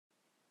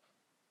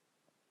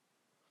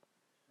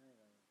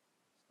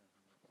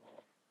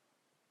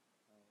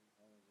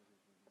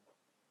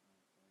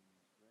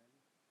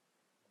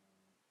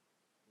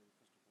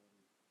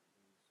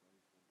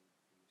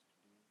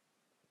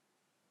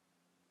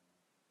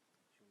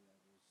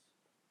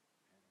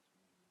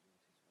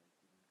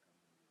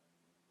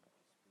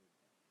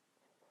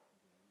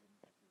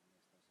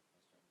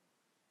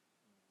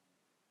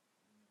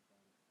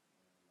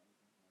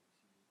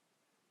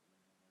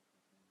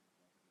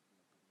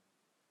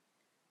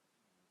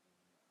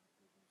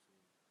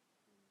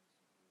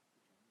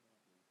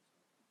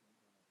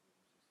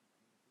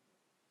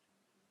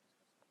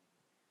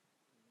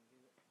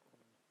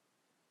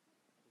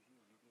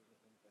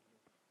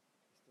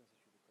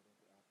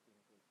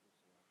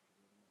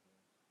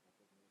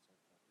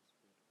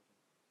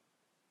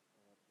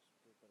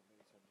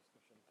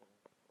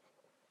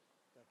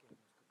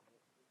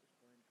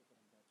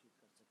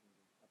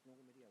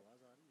लोगों को मेरी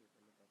आवाज़ आ रही है?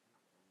 पहले तो आप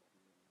लोग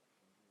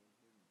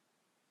hear me?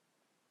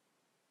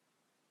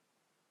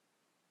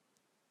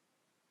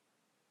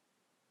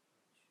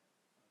 अच्छा,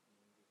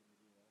 आप लोगों को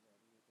मेरी आवाज़ आ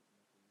रही है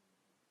तो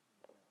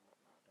मैं कोई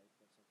आप लोग टाइप कर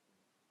सकते हैं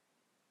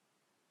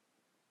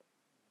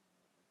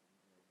ताकि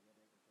मुझे आइडिया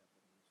रहेगा कि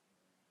आप लोग मुझे सुन रहे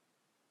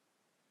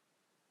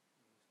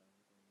हैं। अस्सलाम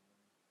वालेकुम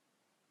everyone,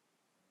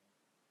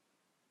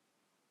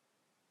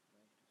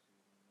 nice to see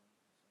everyone,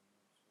 Hasan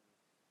also,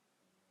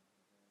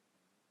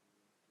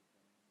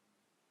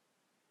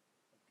 Hidayat,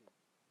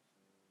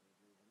 okay, so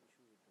there is an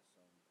issue with the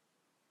sound.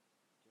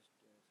 Just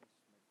since my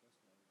first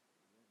live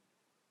event,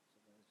 so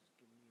guys, just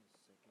give me a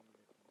second.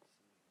 Let me see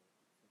how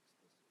to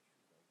fix this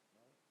issue right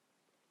now.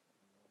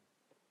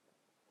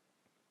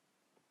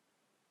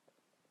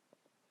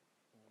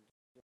 Um,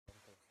 just for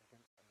a second,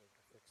 I'm going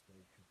to fix the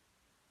issue.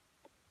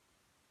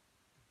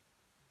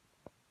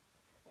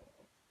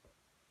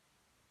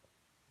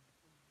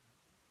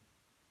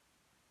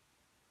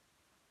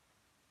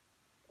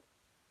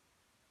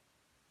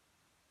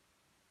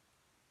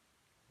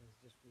 Let's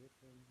just wait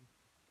for me.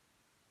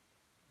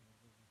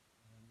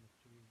 I'm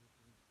actually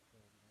looking for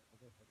my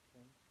other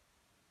headphones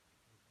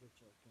with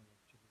which I can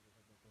actually get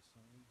a better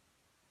sound,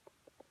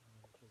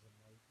 which is a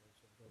mic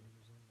also, because I'm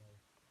using my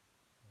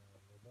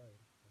mobile.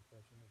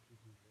 Unfortunately,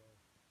 the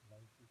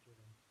live feature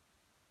on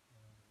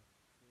my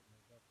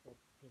laptop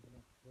did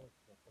not work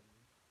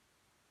properly.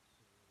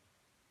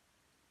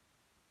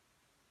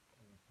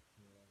 So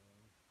here I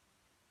am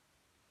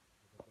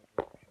with a better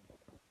option.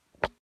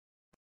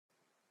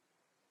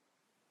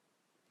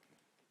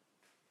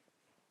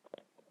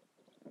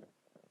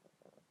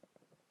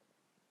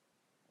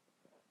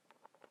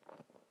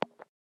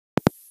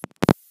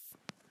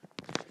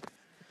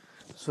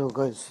 So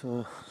guys,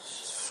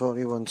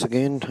 sorry once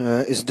again.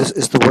 Is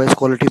the voice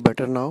quality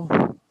better now?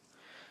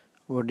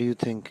 What do you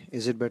think?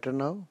 Is it better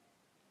now?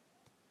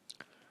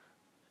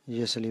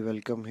 Yes, Ali,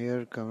 welcome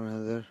here. Come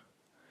another.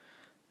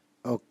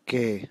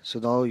 Okay, so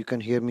now you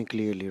can hear me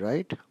clearly,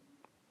 right?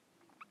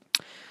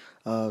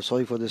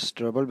 Sorry for this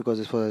trouble because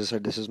this was, as I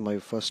said, this is my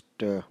first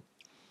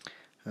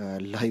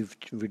live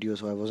video,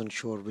 so I wasn't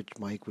sure which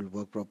mic will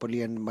work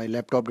properly, and my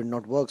laptop did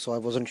not work, so I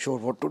wasn't sure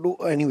what to do.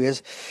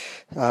 Anyways,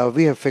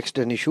 we have fixed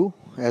an issue.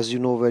 As you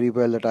know very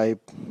well that I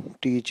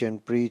teach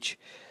and preach.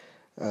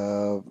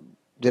 Uh,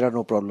 there are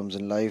no problems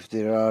in life.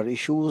 There are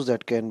issues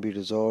that can be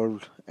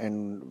resolved,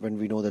 and when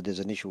we know that there's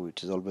an issue,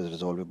 it is always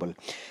resolvable.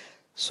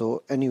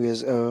 So,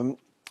 anyways,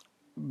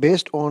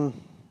 based on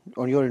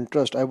your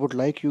interest, I would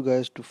like you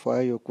guys to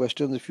fire your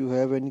questions. If you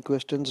have any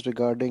questions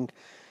regarding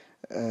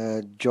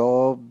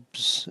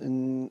jobs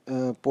in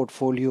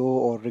portfolio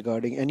or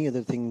regarding any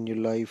other thing in your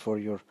life or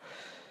your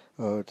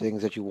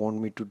things that you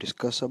want me to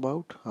discuss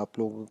about, आप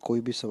लोगों को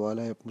कोई भी सवाल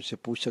है आप मुझसे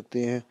पूछ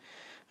सकते हैं.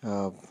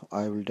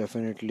 I will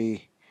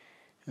definitely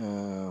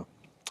uh,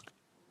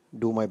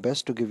 do my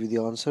best to give you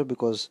the answer,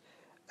 because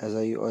as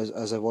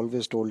I've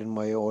always told in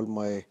my all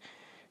my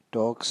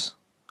talks,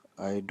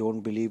 I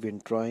don't believe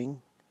in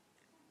trying,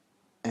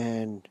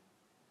 and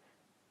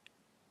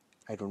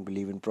I don't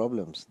believe in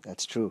problems.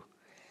 That's true.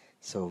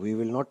 So we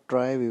will not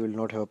try, we will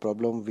not have a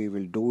problem, we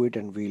will do it,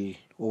 and we'll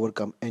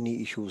overcome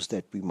any issues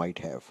that we might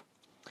have.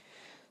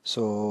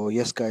 So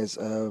yes, guys,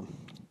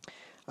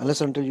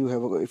 unless until you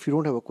have if you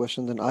don't have a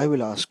question, then I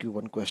will ask you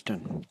one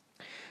question.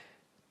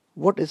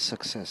 What is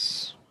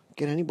success?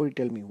 Can anybody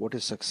tell me what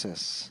is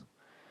success?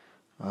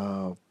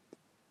 Uh,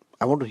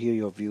 I want to hear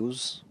your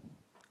views.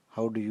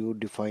 How do you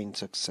define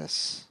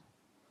success?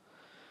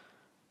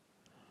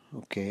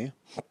 Okay.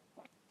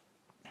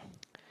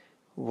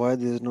 Why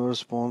there is no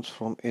response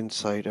from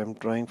inside? I'm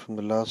trying from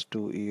the last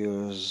 2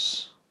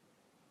 years.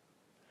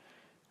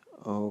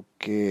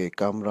 Okay,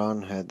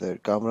 Kamran Heather.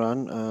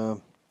 Kamran,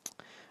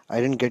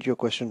 I didn't get your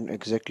question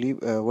exactly.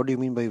 What do you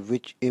mean by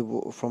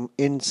from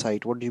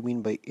insight? What do you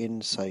mean by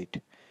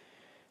insight?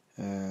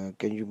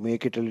 Can you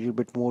make it a little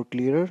bit more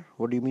clearer?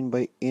 What do you mean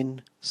by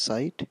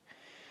insight?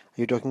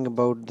 Are you talking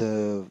about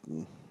the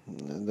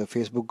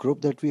Facebook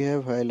group that we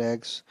have? Hi,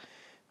 Lags.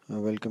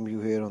 Welcome you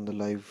here on the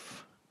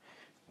live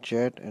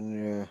chat.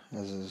 And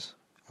as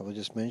I was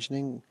just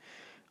mentioning,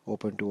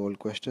 open to all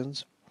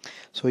questions.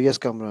 So yes,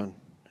 Kamran,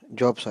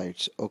 job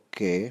sites.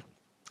 Okay,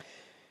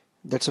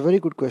 that's a very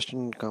good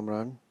question,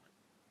 Kamran.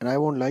 And I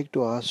would like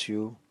to ask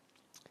you,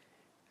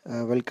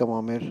 welcome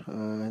Amir,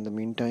 in the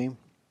meantime,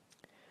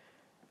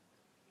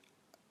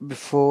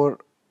 before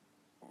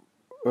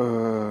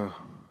uh,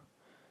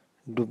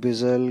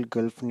 Dubizzle,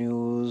 Gulf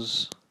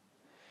News.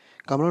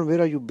 Kamran, where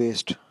are you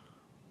based?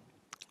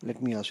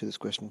 Let me ask you this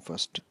question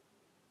first.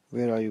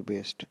 Where are you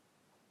based?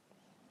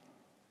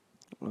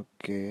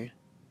 Okay,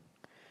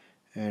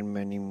 and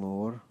many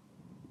more.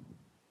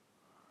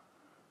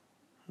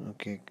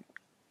 Okay,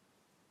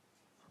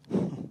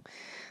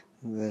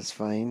 that's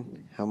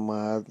fine.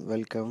 Hamad,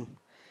 welcome.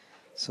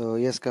 So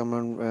yes,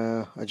 Kamran,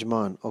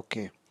 Ajman.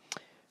 Okay,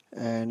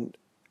 and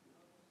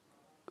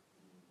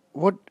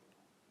what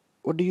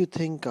do you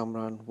think,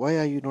 Kamran? Why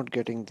are you not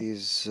getting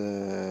these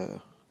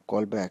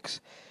callbacks?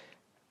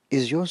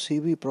 Is your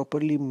CV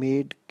properly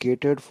made,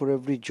 catered for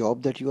every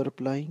job that you are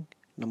applying?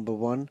 Number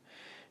one.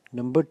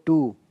 Number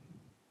two,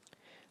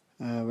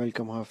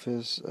 welcome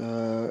Hafiz.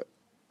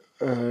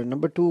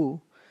 Number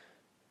two,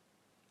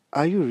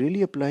 are you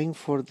really applying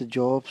for the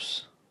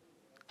jobs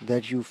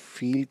that you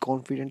feel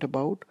confident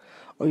about,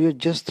 or you're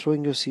just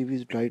throwing your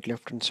CVs right,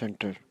 left, and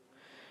center?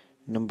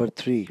 Number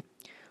three,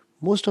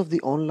 most of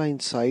the online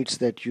sites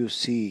that you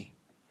see,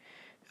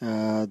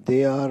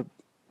 they are,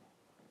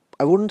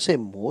 I wouldn't say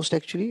most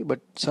actually, but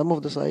some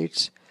of the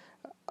sites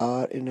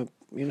are in a,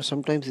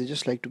 sometimes they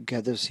just like to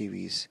gather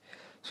CVs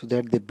so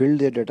that they build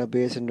their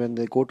database, and when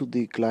they go to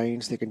the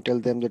clients, they can tell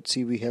them that,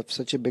 see, we have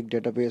such a big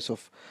database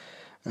of,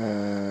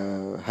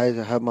 hi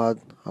Hamad,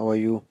 how are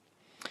you?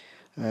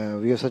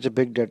 We have such a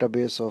big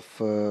database of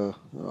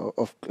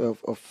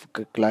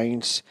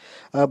clients.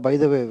 By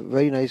the way,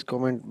 very nice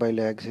comment by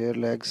Lags here.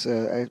 Lags,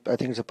 I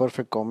think it's a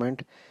perfect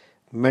comment.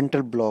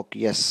 Mental block,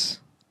 yes.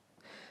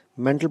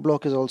 Mental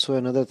block is also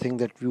another thing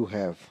that you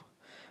have.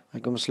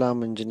 Alaikum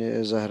Assalam,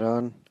 Engineer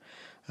Zahran.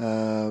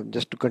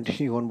 Just to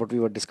continue on what we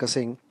were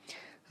discussing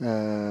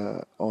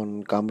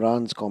on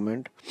Kamran's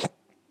comment.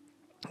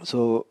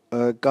 So,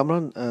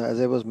 Kamran, as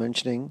I was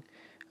mentioning,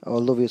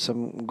 although we have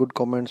some good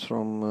comments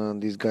from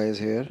these guys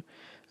here,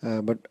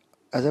 but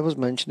as I was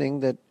mentioning,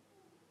 that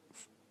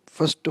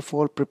first of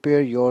all,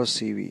 prepare your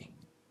CV.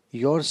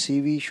 Your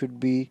CV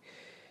should be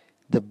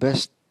the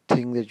best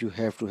thing that you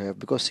have to have,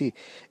 because see,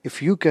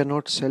 if you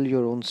cannot sell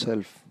your own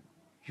self,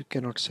 you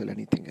cannot sell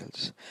anything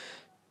else.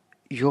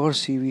 Your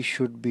CV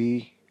should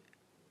be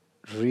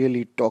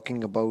really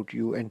talking about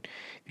you, and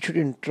it should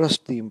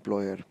interest the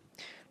employer.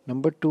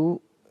 Number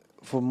two,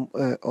 from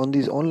on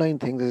these online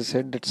things, as I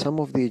said, that some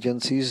of the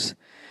agencies,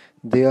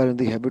 they are in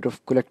the habit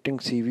of collecting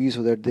CVs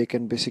so that they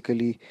can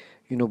basically,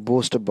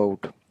 boast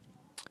about.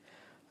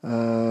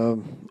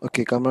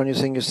 Okay, Kamran, you're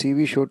saying your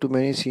CV showed to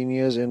many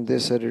seniors and they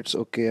said it's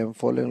okay. I'm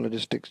following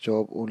logistics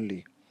job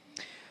only.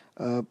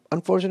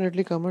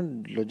 Unfortunately,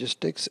 Kamran,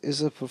 logistics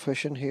is a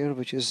profession here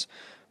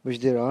which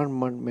there are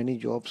many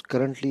jobs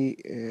currently.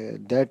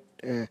 That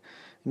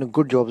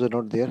good jobs are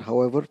not there.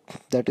 However,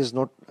 that is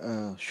not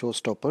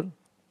showstopper.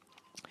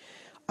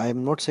 I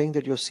am not saying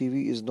that your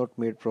CV is not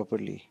made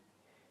properly.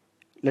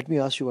 Let me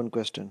ask you one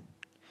question.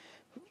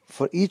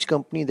 For each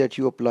company that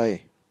you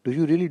apply, do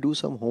you really do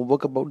some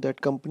homework about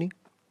that company?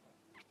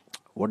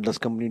 What does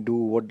company do?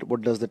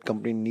 What does that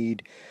company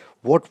need?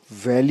 What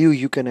value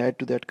you can add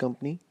to that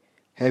company?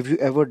 Have you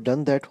ever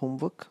done that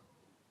homework?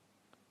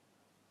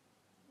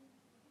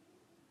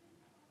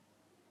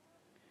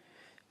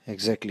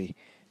 Exactly.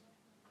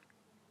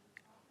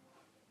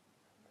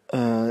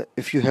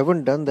 If you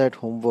haven't done that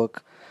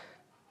homework,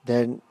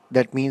 then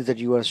that means that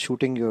you are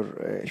shooting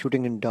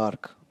in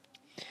dark.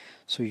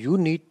 So you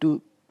need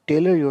to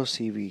tailor your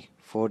CV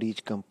for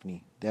each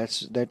company.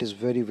 That is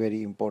very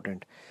very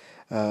important.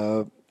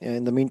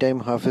 In the meantime,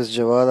 Hafiz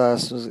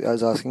Jawad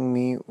is asking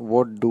me,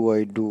 what do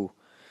I do?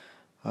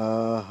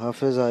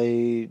 Hafiz,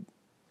 I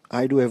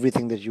do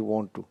everything that you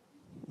want to.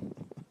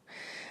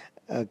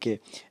 Okay,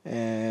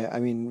 I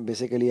mean,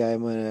 basically,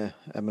 I'm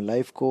a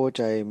life coach.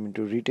 I am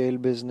into retail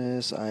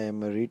business. I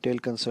am a retail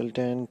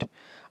consultant.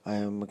 I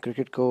am a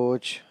cricket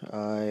coach.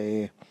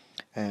 I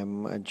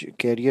am a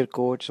career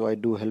coach. So I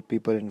do help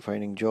people in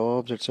finding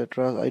jobs,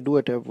 etc. I do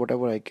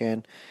whatever I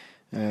can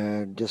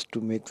just to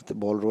make the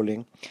ball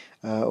rolling.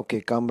 Okay,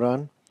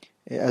 Kamran,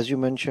 as you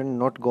mentioned,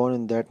 not gone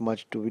in that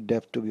much to be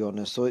depth, to be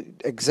honest. So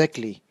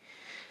exactly,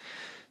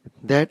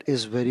 that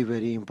is very,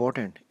 very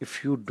important.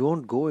 If you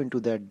don't go into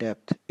that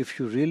depth, if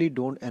you really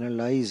don't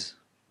analyze,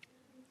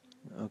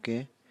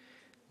 okay,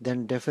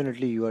 then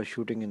definitely you are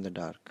shooting in the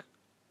dark.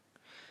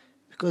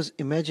 Because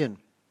imagine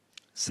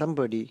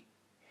somebody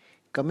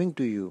coming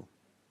to you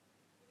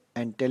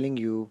and telling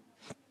you,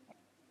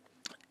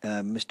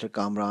 Mr.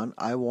 Kamran,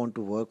 I want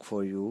to work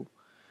for you,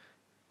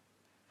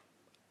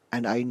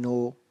 and I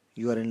know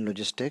you are in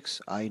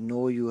logistics. I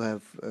know you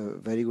have a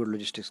very good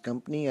logistics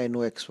company. I know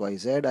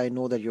XYZ. I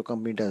know that your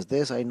company does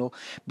this. I know,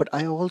 but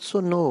I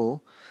also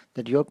know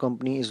that your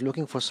company is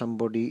looking for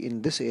somebody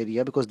in this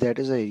area because that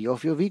is the area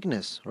of your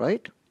weakness,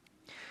 right?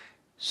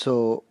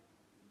 So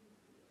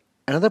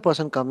another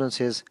person comes and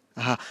says,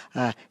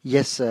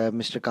 yes,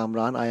 Mr.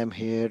 Kamran, I am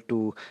here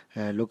to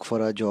look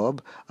for a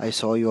job. I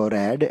saw your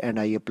ad and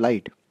I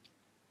applied.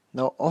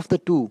 Now, of the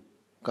two,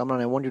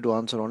 Kamran, I want you to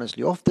answer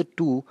honestly. Of the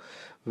two,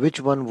 which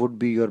one would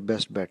be your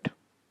best bet?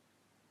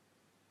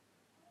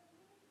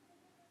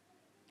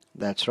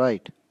 That's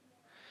right.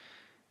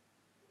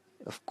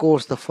 Of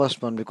course, the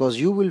first one,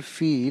 because you will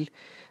feel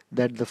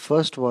that the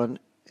first one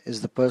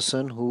is the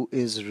person who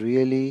is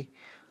really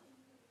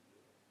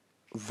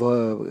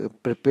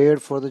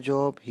prepared for the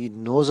job. He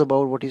knows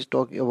about what he's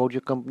talking about,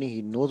 your company.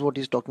 He knows what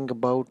he's talking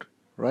about,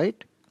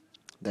 right?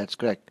 That's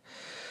correct.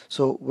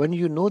 So when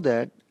you know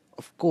that,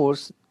 of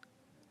course,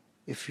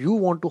 if you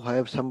want to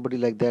hire somebody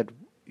like that,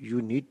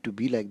 you need to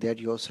be like that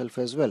yourself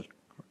as well.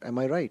 Am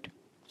I right?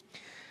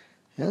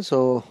 Yeah.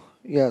 So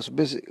yeah. So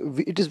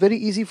it is very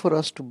easy for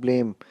us to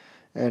blame,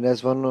 and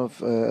as one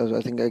of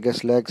I think I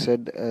guess Lag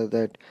said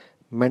that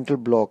mental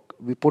block.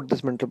 We put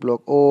this mental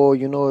block. Oh,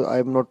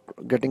 I'm not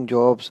getting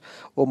jobs.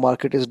 Oh,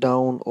 market is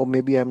down. Or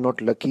maybe I'm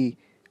not lucky.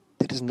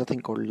 There is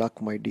nothing called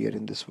luck, my dear,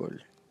 in this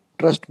world.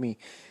 Trust me,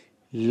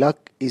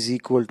 luck is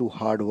equal to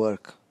hard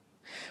work.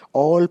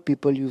 All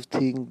people you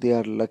think they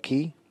are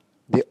lucky,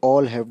 they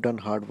all have done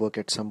hard work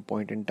at some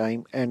point in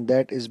time, and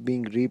that is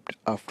being reaped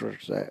after.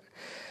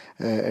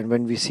 And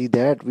when we see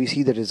that, we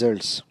see the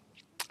results.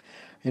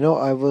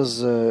 I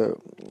was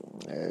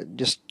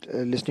just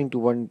listening to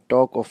one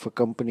talk of a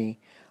company.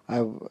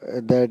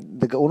 That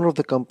the owner of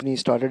the company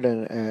started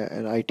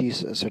an IT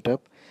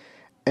setup,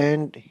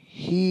 and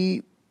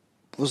he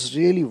was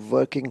really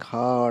working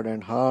hard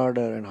and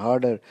harder and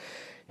harder.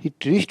 He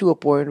reached to a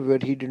point where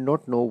he did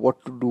not know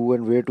what to do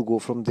and where to go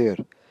from there.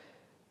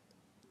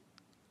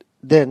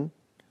 Then,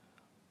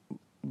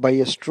 by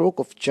a stroke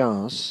of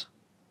chance,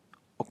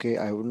 okay,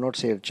 I would not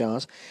say a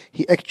chance,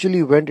 he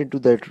actually went into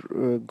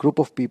that group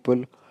of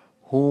people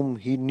whom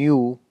he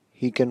knew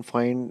he can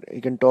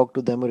talk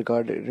to them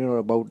regarding,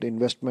 about the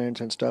investments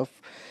and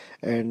stuff,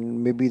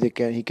 and maybe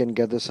he can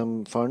gather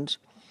some funds,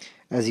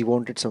 as he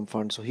wanted some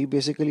funds. So he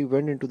basically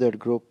went into that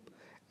group,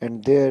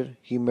 and there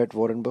he met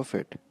Warren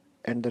Buffett,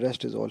 and the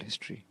rest is all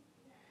history.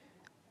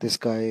 This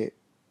guy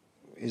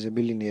is a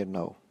billionaire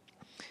now.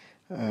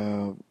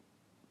 Uh,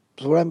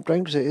 so what I'm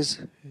trying to say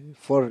is,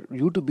 for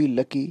you to be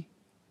lucky,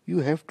 you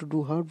have to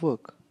do hard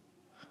work.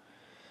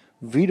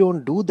 We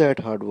don't do that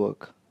hard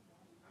work.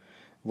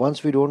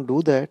 Once we don't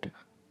do that,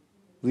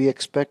 we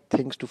expect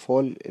things to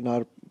fall in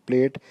our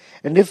plate,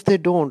 and if they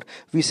don't,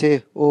 we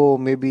say, oh,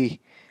 maybe,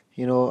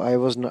 I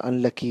was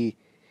unlucky.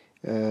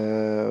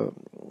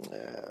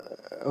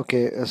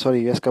 Okay,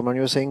 sorry, yes, Kaman,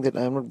 you're saying that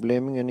I'm not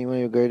blaming anyone,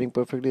 you're guiding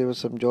perfectly. There were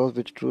some jobs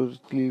which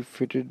truly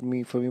fitted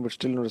me for me, but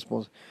still no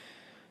response.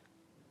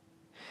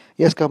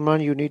 Yes,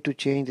 Kamran, you need to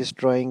change this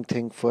trying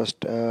thing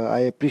first. I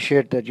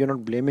appreciate that you're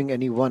not blaming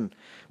anyone,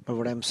 but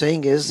what I'm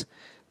saying is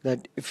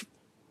that if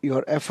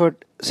your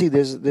effort, see,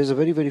 there's a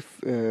very very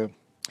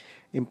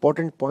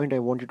important point I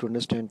want you to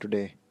understand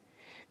today.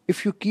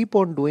 If you keep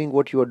on doing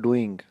what you are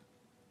doing,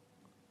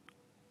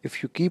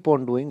 if you keep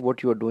on doing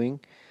what you are doing,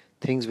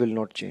 things will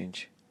not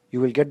change. You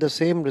will get the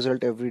same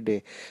result every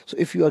day. So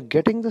if you are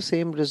getting the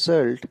same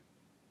result,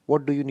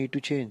 what do you need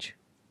to change?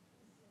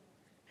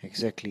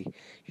 Exactly,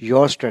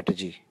 your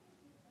strategy.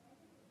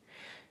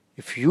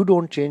 If you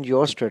don't change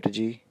your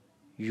strategy,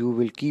 you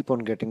will keep on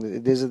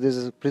getting there's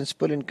a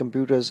principle in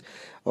computers,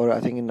 or I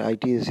think in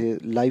IT is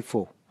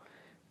LIFO,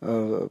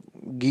 uh,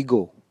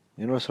 GIGO,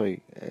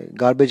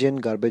 garbage in,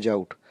 garbage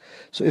out.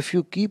 So if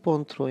you keep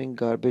on throwing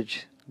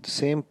garbage the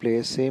same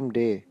place, same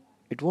day,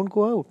 it won't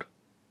go out.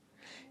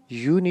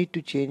 You need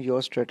to change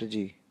your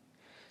strategy.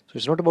 So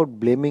it's not about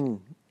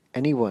blaming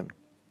anyone.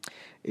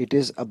 It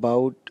is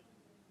about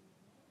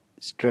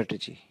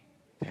strategy.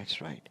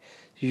 That's right.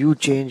 You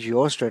change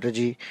your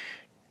strategy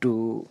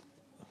to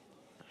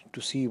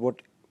see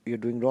what you're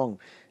doing wrong.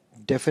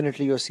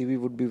 Definitely your CV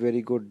would be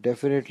very good.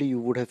 Definitely you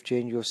would have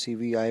changed your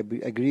CV.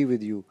 Agree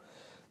with you.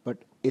 But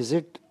is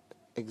it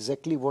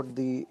exactly what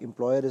the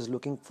employer is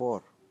looking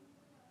for?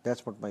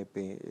 That's what my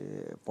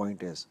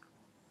point is,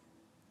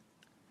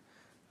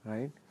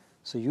 right?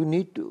 So you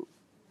need to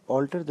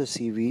alter the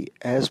CV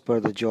as per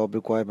the job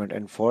requirement,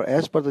 and for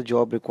as per the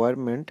job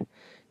requirement,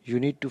 you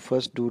need to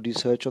first do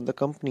research on the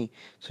company.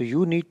 So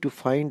you need to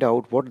find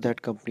out what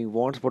that company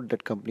wants, what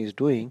that company is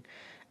doing,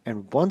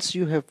 and once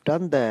you have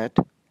done that,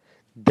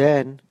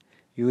 then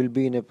you will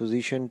be in a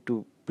position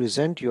to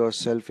present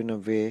yourself in a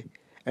way.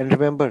 And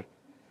remember,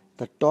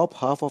 the top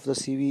half of the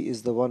CV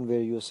is the one where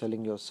you are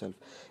selling yourself.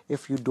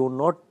 If you do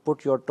not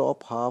put your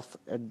top half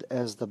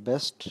as the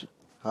best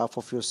half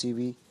of your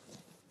CV,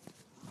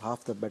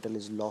 half the battle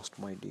is lost,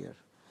 my dear.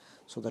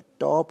 So the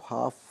top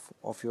half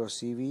of your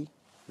CV,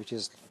 which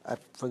is,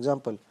 for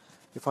example,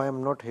 if I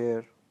am not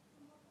here,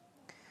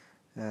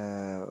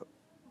 uh,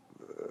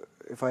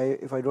 if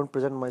I don't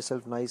present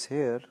myself nice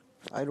here,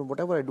 I don't,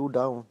 whatever I do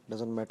down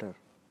doesn't matter.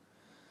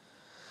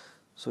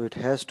 So it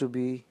has to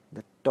be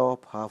the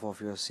top half of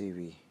your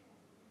CV.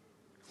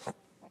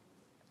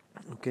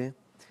 Okay,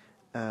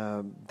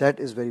 that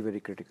is very very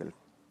critical.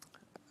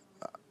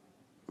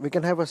 We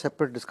can have a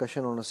separate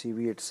discussion on a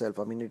CV itself.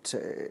 I mean,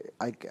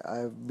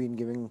 I've been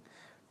giving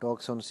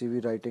talks on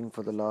CV writing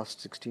for the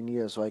last 16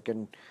 years, so I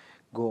can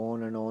go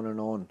on and on and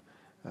on.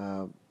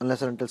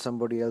 Unless and until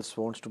somebody else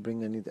wants to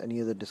bring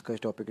any other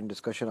topic in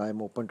discussion, I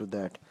am open to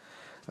that.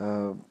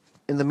 Uh,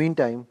 in the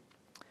meantime,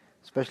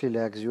 especially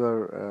Lax, you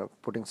are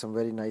putting some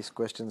very nice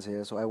questions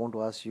here. So I want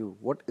to ask you,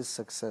 what is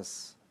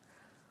success?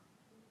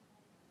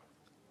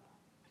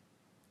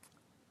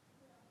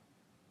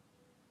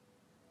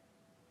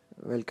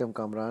 Welcome,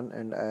 Kamran.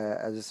 And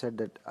as I said,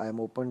 that I am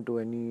open to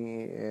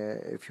any.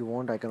 If you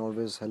want, I can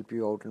always help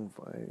you out in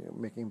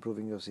making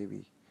improving your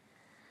CV.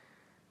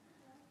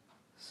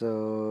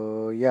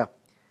 So yeah.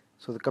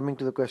 So coming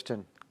to the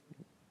question,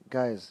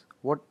 guys,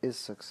 what is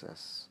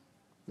success?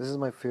 This is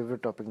my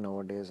favorite topic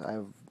nowadays.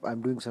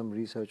 I'm doing some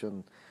research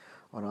on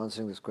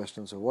answering this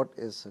question. So what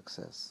is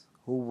success?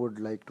 Who would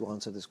like to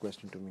answer this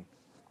question to me?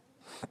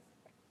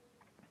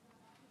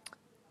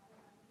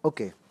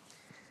 Okay.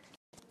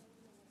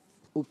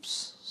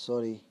 Oops.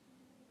 Sorry.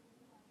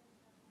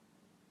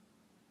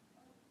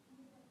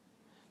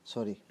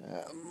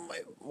 My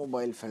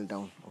mobile fell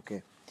down.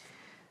 Okay.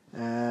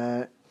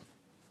 Uh,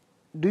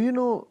 do you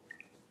know?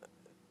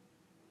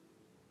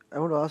 I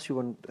want to ask you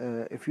one.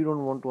 If you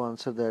don't want to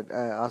answer that,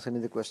 ask any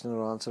other question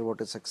or answer what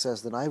is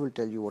success, then I will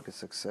tell you what is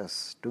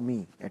success to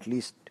me. At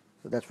least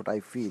that's what I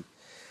feel.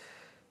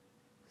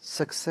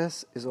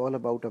 Success is all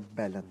about a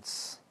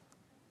balance.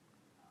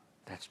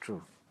 That's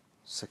true.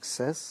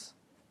 Success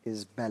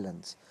is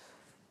balance.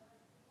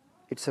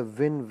 It's a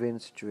win-win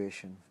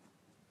situation.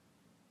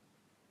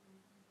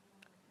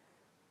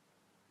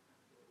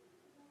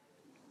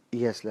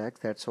 Yes, like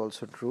that's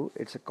also true.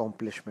 It's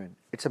accomplishment.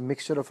 It's a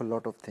mixture of a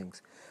lot of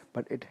things,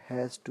 but it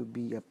has to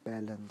be a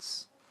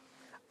balance,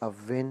 a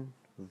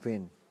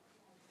win-win.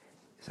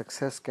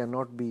 Success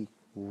cannot be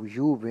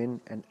you win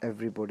and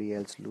everybody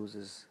else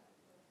loses.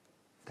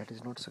 That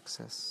is not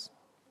success.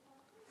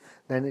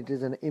 Then it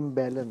is an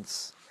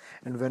imbalance.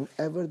 And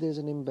whenever there is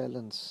an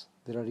imbalance,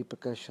 there are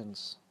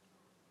repercussions.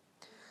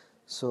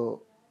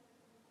 So,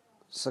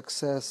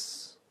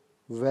 success,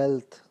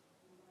 wealth,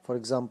 for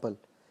example,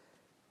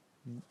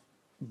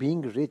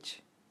 being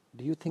rich,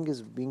 do you think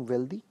is being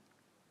wealthy?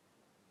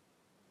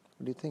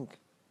 What do you think?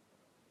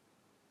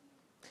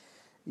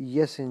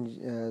 Yes, in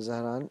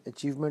Zahran,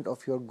 achievement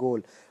of your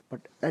goal,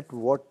 but at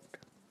what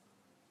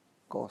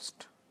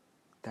cost?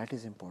 That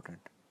is important.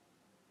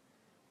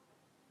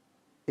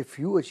 If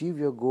you achieve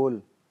your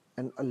goal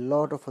and a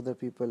lot of other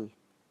people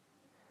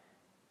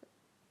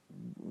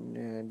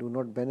do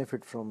not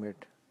benefit from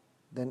it,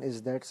 then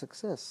is that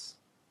success?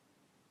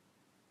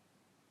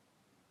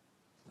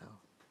 No.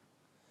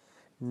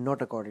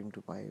 Not according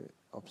to my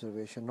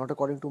observation, not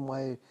according to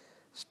my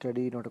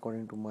study, not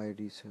according to my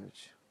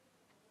research.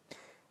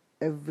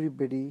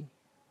 Everybody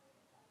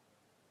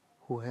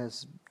who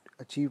has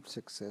achieved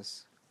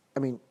success, I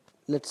mean,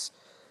 let's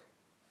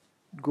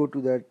go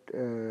to that.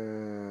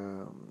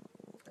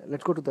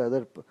 Let's go to the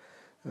other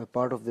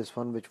part of this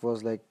one, which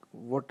was like,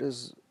 what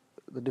is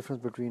the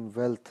difference between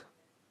wealth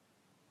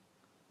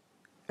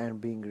and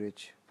being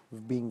rich?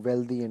 Being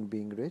wealthy and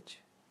being rich.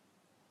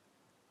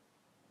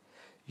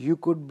 You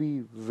could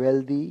be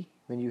wealthy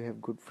when you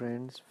have good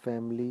friends,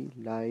 family,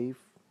 life,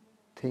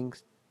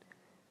 things.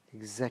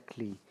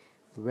 Exactly.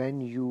 When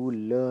you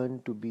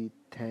learn to be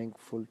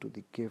thankful to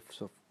the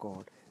gifts of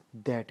God,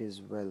 that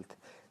is wealth.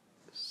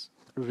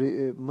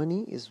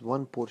 Money is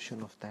one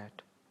portion of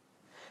that.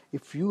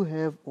 If you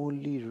have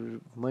only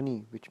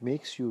money which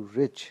makes you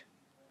rich,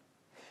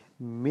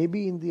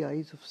 maybe in the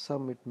eyes of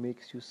some it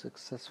makes you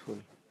successful.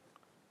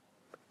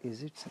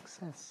 Is it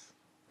success?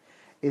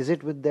 Is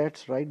it with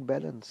that right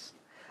balance?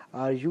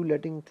 Are you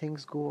letting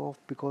things go off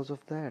because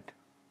of that?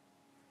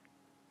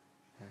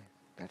 Yeah,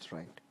 that's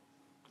right.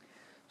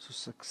 So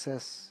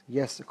success,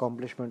 yes,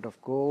 accomplishment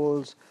of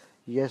goals,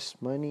 yes,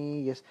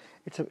 money, yes,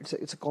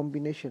 it's a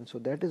combination. So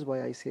that is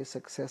why I say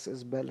success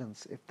is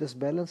balance. If this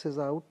balance is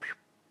out,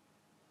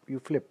 you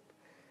flip.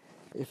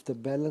 If the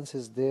balance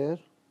is there,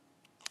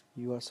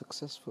 you are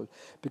successful,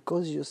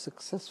 because your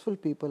successful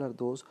people are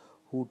those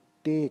who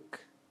take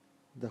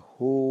the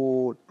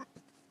whole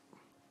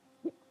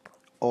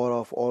or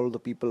of all the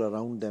people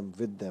around them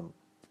with them.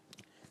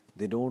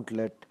 They don't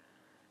let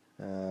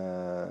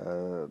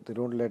they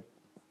don't let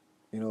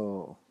you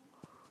know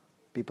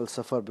people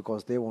suffer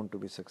because they want to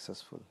be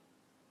successful.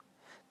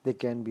 They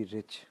can be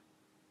rich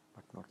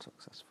but not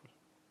successful.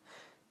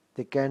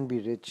 They can be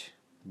rich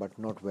but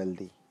not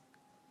wealthy.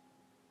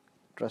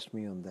 Trust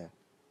me on that.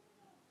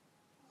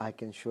 I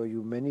can show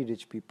you many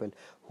rich people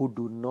who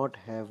do not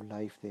have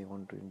life they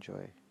want to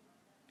enjoy.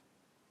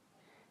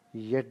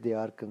 Yet they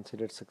are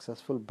considered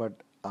successful, but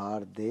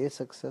are they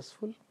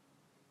successful?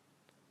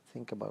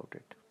 Think about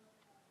it.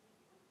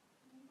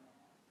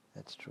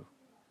 That's true.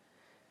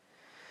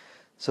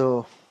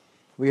 So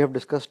we have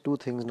discussed two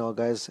things now,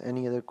 guys.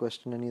 Any other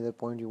question, any other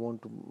point you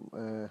want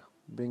to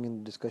bring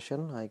in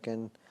discussion?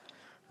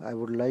 I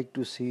would like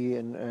to see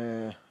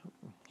and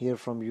hear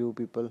from you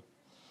people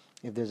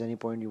if there's any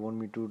point you want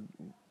me to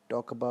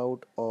talk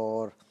about,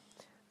 or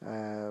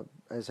as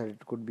I said,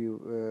 it could be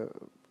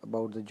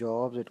about the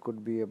jobs, it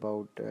could be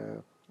about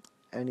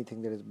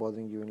anything that is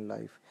bothering you in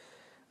life.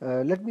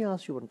 Let me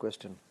ask you one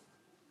question.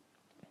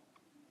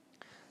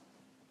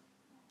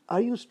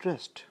 Are you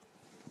stressed?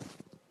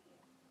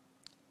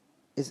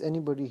 Is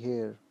anybody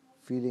here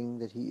feeling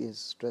that he is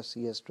stressed,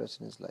 he has stress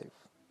in his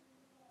life?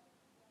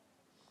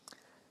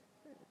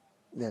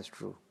 That's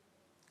true.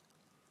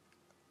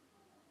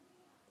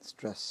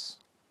 Stress.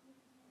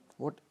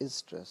 What is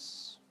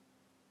stress?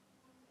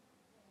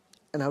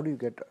 And how do you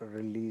get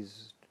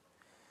released?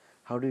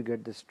 How do you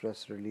get the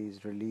stress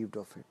released, relieved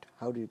of it?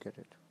 How do you get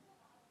it?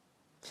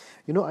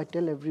 I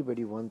tell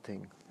everybody one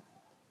thing.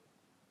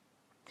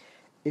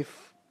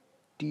 If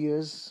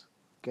tears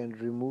can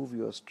remove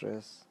your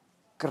stress,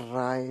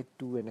 cry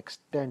to an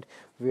extent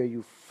where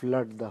you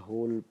flood the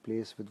whole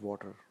place with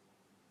water.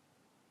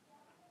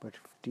 But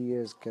if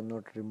tears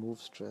cannot remove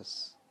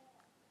stress,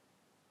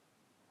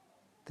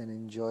 then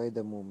enjoy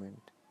the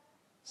moment.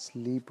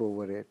 Sleep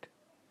over it.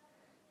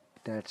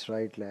 That's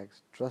right,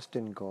 Legs. Trust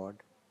in God.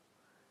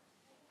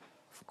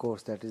 Of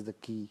course, that is the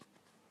key.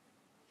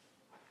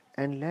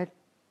 And let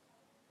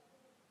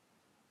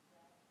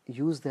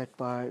use that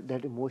part,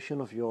 that emotion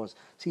of yours.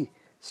 See,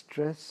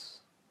 stress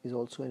is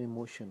also an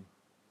emotion.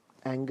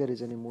 Anger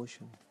is an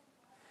emotion.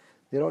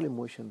 They're all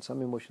emotions.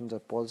 Some emotions are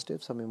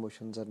positive, some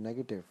emotions are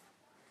negative,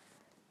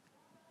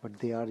 but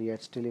they are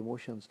yet still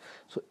emotions.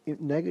 So, if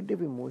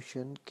negative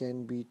emotion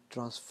can be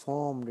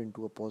transformed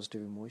into a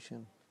positive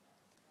emotion,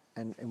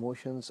 and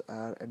emotions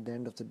are at the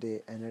end of the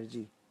day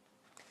energy.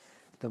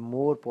 The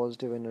more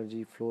positive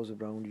energy flows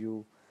around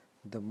you,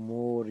 the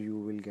more you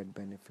will get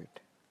benefit.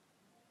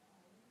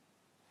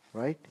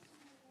 Right?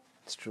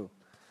 It's true.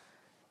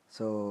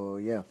 So,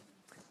 yeah.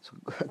 So,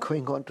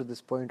 going on to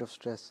this point of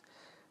stress,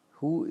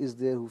 who is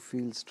there who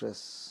feels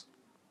stress?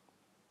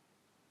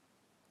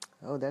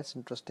 Oh, that's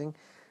interesting.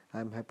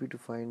 I'm happy to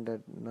find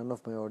that none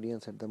of my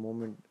audience at the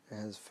moment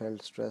has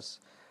felt stress.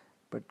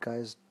 But,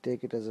 guys,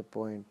 take it as a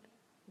point.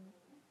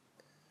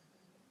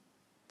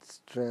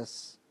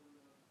 Stress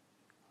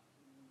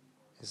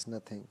is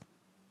nothing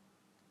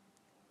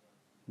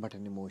but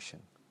an emotion.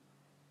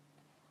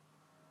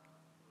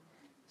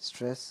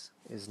 Stress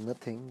is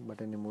nothing but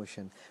an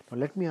emotion. Now,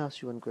 let me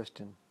ask you one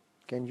question.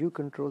 Can you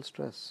control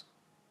stress?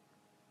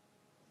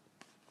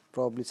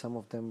 Probably some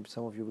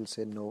of you will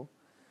say no.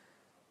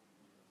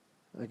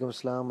 Alaikum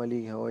Assalam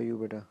Ali, how are you,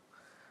 beta?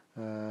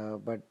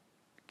 But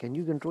can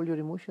you control your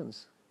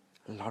emotions?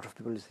 A lot of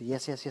people will say,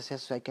 yes, yes, yes,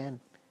 yes, I can.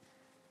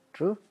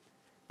 True?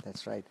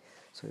 That's right.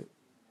 So,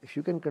 if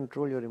you can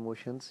control your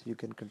emotions, you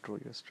can control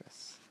your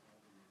stress.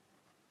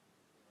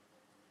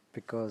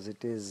 Because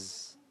it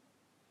is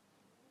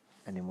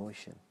an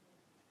emotion.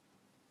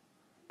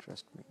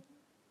 Trust me.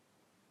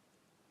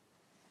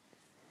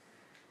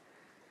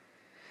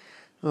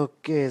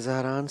 Okay,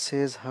 Zahran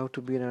says how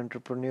to be an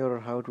entrepreneur or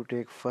how to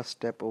take first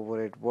step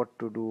over it, what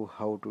to do,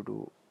 how to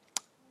do.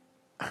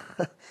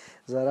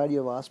 Zahran, you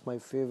have asked my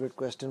favorite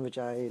question, which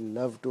I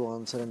love to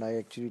answer and I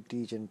actually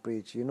teach and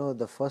preach. You know,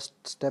 the first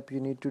step you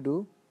need to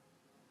do.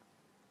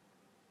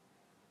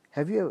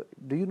 Do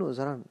you know,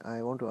 Zahran,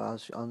 I want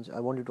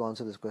you to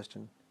answer this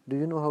question. Do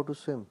you know how to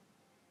swim?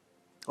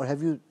 Or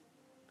have you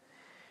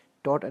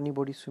taught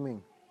anybody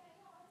swimming?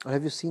 Or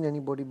have you seen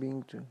anybody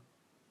being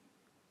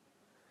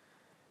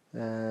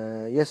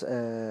yes,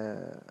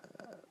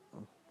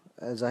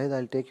 Zahid,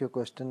 I'll take your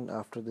question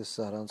after this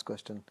Sahran's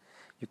question.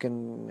 You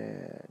can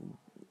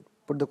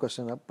put the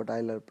question up, but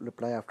I'll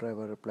reply after I've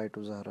replied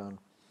to Zahran.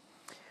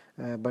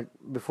 But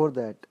before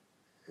that,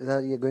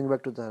 yeah, going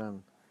back to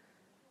Zahran,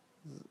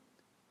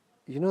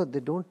 you know, they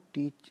don't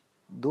teach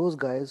those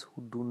guys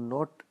who do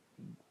not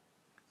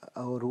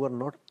or who are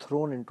not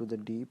thrown into the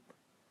deep,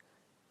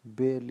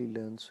 barely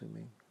learn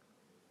swimming.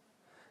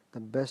 The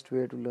best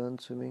way to learn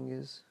swimming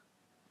is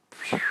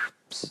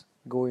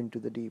go into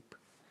the deep.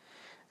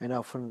 And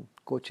often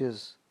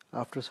coaches,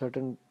 after a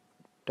certain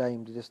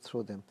time, they just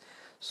throw them.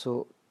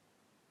 So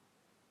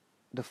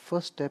the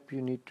first step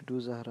you need to do,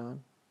 Zahran,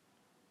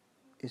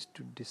 is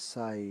to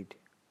decide,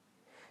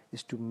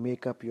 is to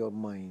make up your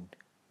mind.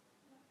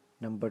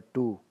 Number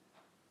two,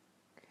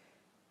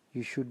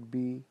 you should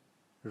be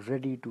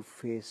ready to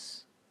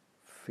face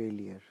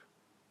failure,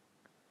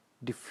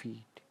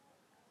 defeat,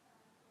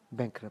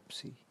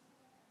 bankruptcy.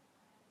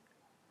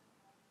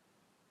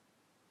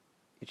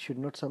 It should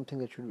not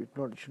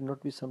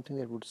be something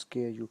that would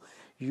scare you.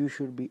 You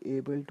should be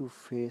able to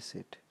face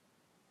it.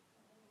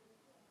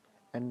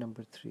 And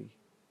number three,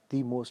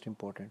 the most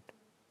important,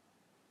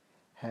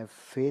 have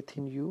faith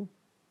in you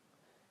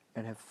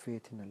and have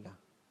faith in Allah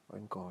or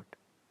in God.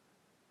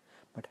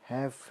 But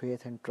have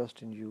faith and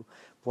trust in you.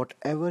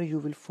 Whatever you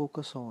will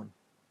focus on,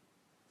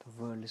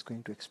 the world is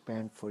going to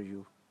expand for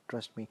you.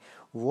 Trust me.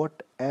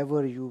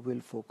 Whatever you will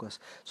focus.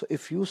 So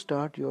if you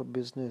start your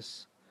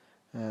business,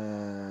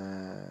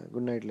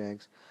 good night,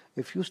 legs.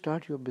 If you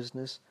start your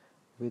business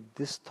with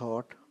this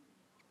thought,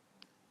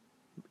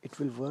 it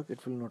will work,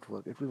 it will not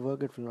work, it will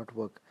work, it will not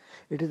work.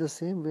 It is the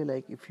same way,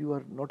 like if you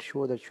are not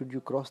sure that should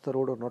you cross the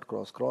road or not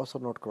cross or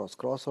not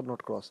cross or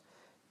not cross,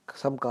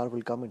 some car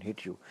will come and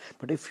hit you.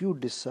 But if you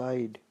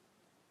decide,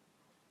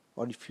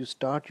 or if you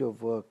start your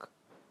work,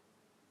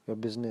 your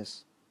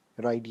business,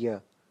 your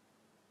idea,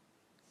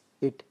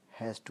 it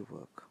has to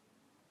work.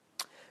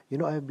 You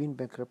know, I have been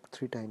bankrupt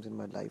 3 times in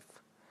my life,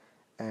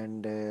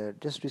 and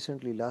just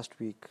recently, last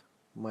week,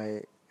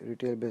 my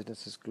retail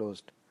business is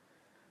closed.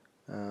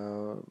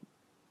 Uh,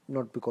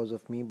 Not because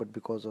of me, but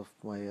because of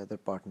my other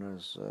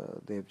partners.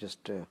 They've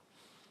just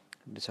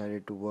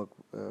decided to work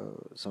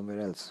somewhere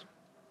else.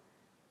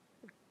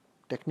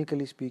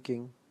 Technically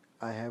speaking,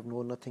 I have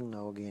no nothing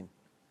now again.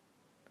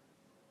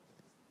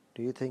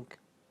 Do you think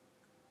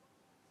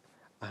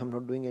I'm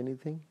not doing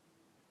anything?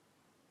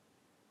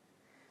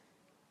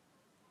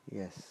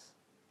 Yes,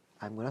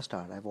 I'm gonna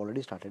start. I've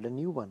already started a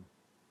new one.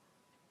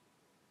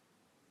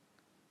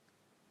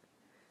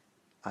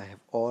 I have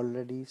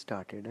already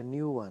started a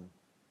new one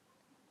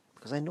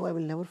because I know I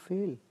will never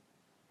fail.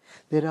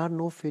 There are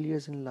no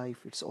failures in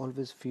life, it's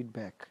always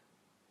feedback.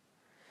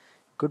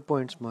 Good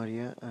points,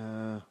 Maria.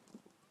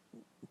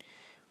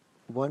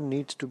 One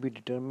needs to be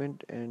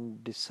determined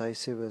and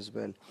decisive as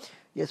well.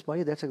 Yes,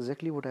 Maria, that's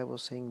exactly what I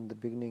was saying in the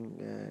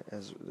beginning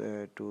as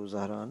to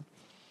Zahran,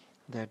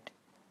 that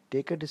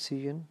take a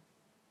decision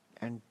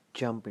and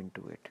jump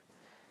into it.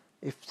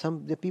 If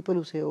some the people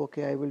who say,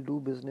 okay, I will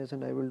do business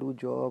and I will do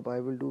job, I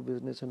will do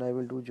business and I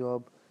will do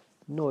job,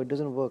 no, it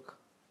doesn't work.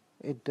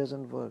 It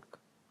doesn't work.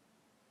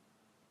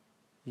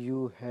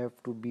 You have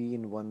to be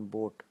in one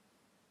boat,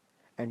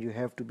 and you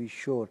have to be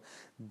sure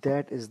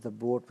that is the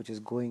boat which is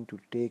going to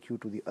take you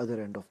to the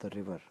other end of the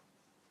river.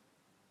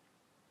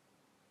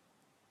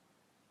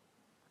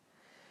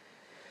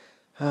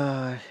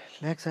 Uh,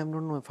 Lex, I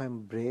don't know if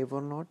I'm brave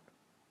or not,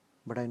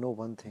 but I know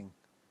one thing.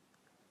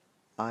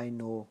 I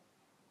know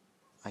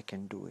I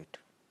can do it.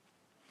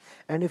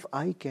 And if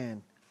I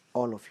can,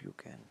 all of you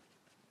can.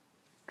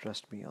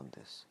 Trust me on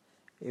this.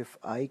 If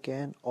I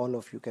can, all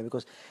of you can.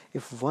 Because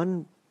if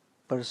one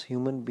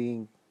human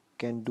being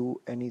can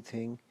do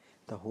anything,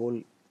 the whole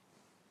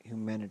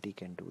humanity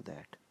can do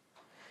that.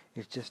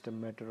 It's just a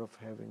matter of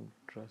having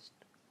trust.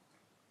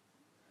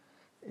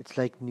 It's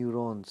like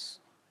neurons,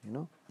 you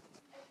know.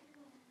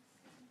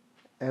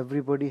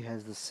 Everybody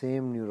has the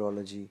same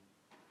neurology.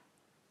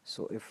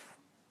 So if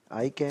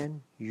I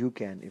can, you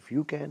can. If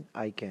you can,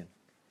 I can.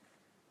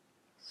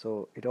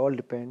 So it all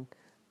depends.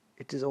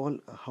 It is all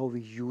how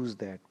we use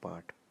that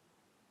part.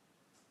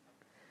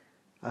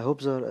 I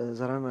hope,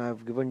 Zaran, I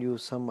have given you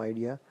some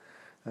idea.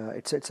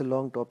 It's a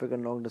long topic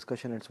and long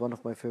discussion. It's one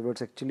of my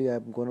favorites. Actually,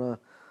 I'm gonna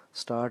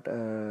start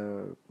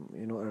a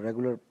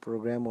regular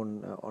program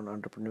on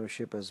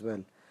entrepreneurship as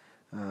well.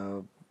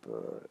 Uh,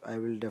 I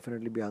will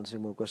definitely be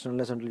answering more questions.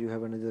 Unless until you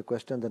have another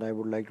question, then I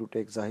would like to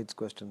take Zahid's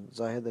question.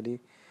 Zahid Ali,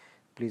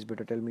 please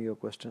better tell me your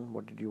question.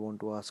 What did you want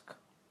to ask?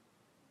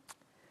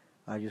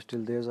 Are you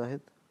still there,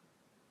 Zahid?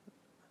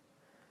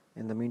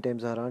 In the meantime,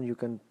 Zahran, you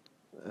can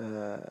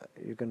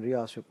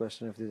re-ask your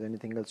question if there's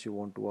anything else you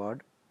want to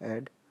add.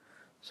 Add.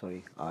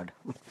 Sorry, add.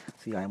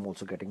 See, I am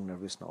also getting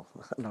nervous now.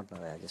 Not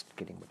now, I'm just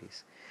kidding,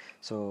 buddies.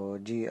 So,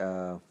 G,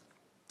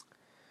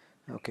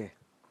 okay.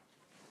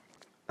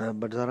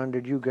 But Zahran,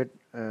 did you get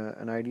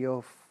an idea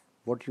of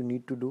what you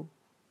need to do?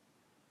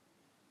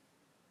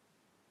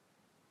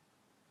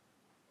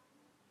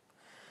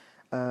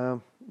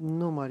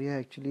 No, Maria,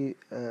 actually,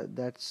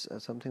 that's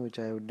something which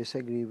I would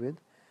disagree with.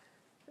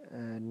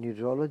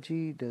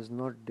 Neurology does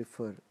not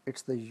differ,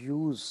 it's the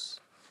use.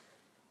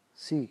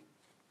 See,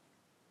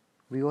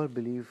 we all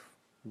believe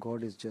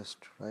God is just,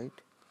 right?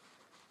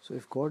 So,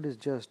 if God is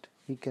just,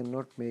 He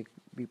cannot make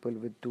people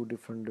with two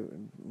different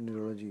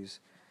neurologies.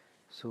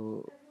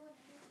 So,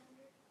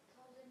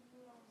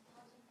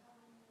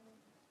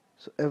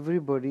 so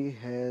everybody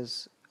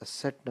has a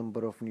set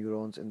number of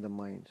neurons in the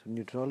mind. So,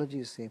 neurology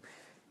is same.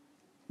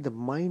 The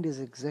mind is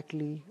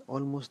exactly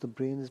almost the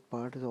brain's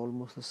part is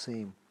almost the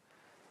same.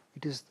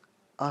 It is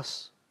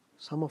us.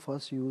 Some of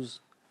us use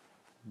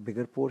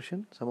bigger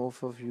portion, some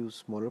of us use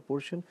smaller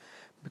portion,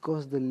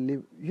 because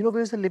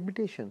where is the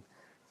limitation?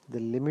 The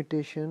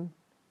limitation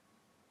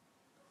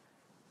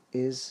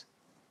is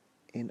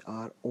in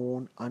our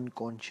own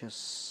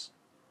unconscious.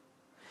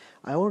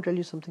 I want to tell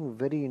you something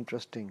very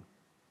interesting.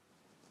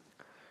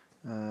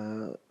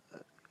 Uh,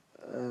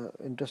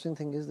 Interesting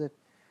thing is that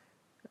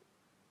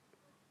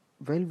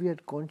while we are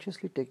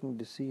consciously taking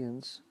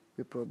decisions,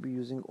 we are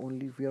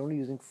only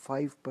using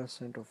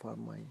 5% of our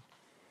mind.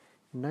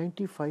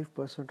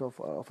 95% of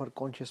our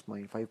conscious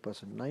mind,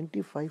 5%.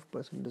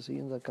 95%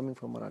 decisions are coming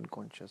from our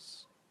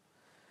unconscious.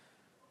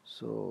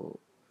 So,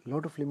 a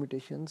lot of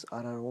limitations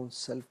are our own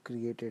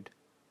self-created.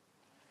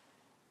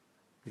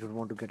 We don't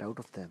want to get out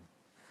of them.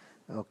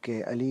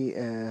 Okay, Ali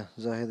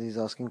Zahid is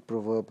asking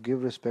proverb,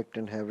 give respect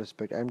and have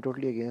respect. I'm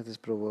totally against this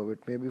proverb.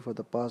 It may be for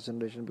the past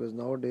generation because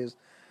nowadays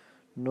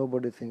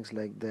nobody thinks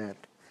like that.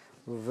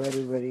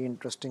 Very, very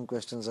interesting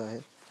question,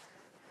 Zahid.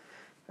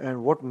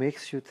 And what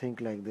makes you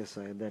think like this,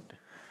 Zahid, that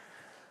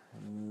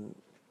mm,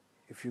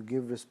 if you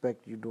give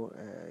respect, you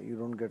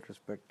don't get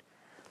respect.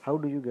 How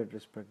do you get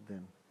respect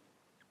then?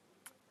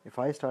 If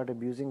I start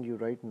abusing you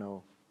right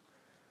now,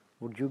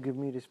 would you give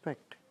me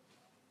respect?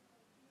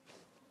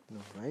 No,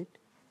 right?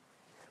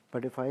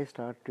 But if I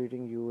start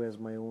treating you as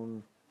my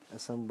own,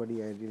 as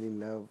somebody I really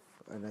love,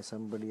 and as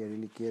somebody I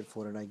really care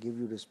for, and I give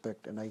you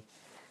respect, and I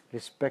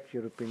respect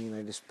your opinion,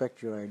 I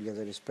respect your ideas,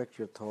 I respect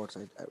your thoughts.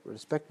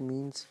 Respect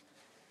means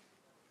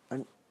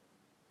un-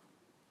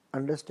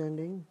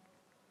 understanding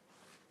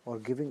or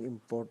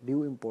giving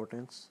due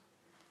importance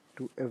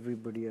to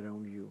everybody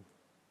around you,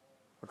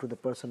 or to the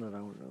person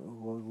around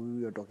who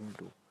you are talking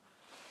to.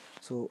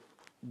 So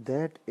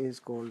that is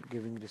called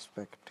giving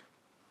respect.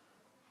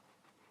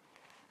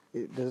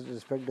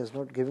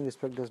 Giving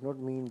respect does not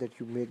mean that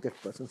you make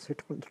that person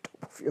sit on the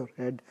top of your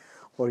head,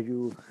 or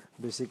you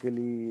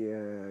basically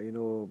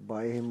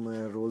buy him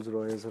a Rolls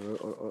Royce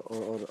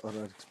or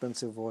an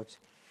expensive watch.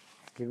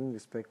 Giving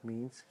respect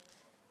means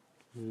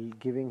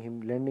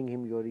lending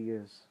him your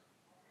ears,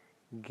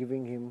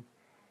 giving him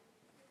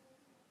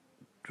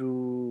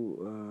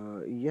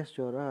true. Yes,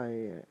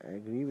 Jora, I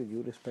agree with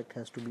you. Respect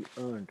has to be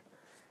earned.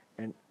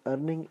 and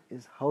earning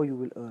is how you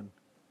will earn.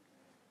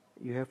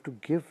 You have to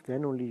give,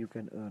 then only you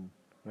can earn,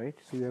 right?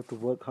 So you have to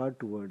work hard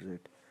towards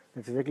it.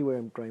 That's exactly what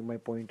I'm trying. My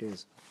point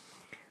is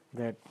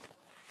that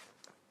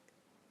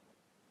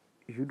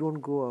you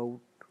don't go out.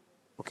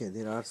 Okay,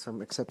 there are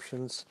some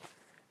exceptions,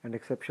 and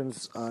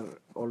exceptions are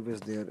always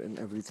there in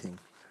everything.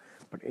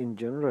 But in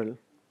general,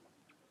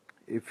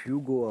 if you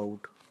go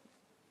out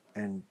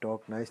and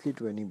talk nicely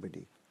to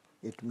anybody,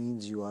 it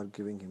means you are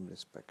giving him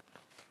respect.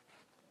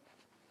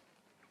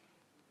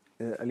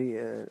 Ali,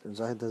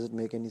 Zahid, does it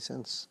make any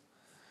sense?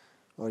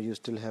 Or you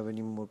still have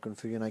any more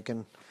confusion? I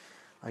can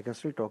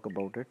still talk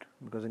about it,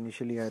 because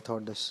initially I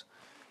thought this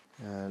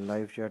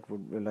live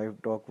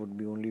talk would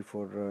be only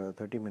for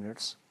 30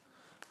 minutes,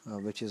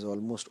 which is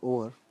almost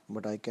over.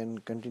 But I can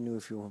continue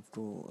if you have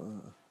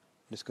to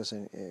discuss,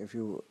 if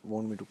you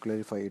want me to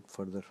clarify it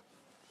further.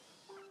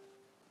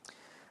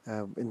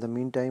 In the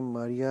meantime,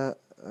 Maria,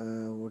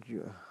 what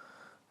you?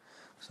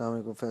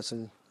 Assalamu alaikum,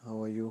 Faisal.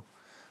 How are you?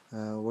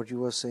 What you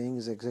were saying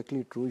is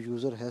exactly true.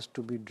 User has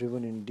to be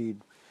driven indeed,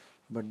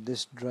 but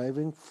this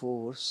driving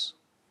force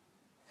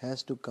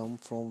has to come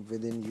from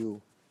within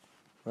you,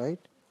 right?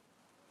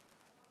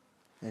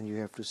 And you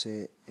have to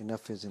say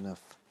enough is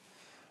enough.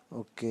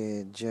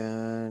 Okay,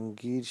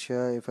 Jangir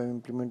Shah, if I'm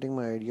implementing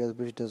my ideas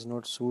which does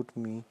not suit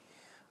me,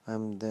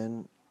 I'm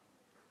then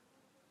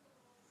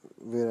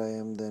where I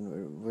am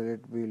then. Will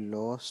it be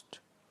loss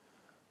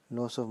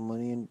of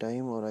money and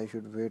time, or I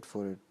should wait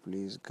for it?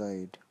 Please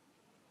guide.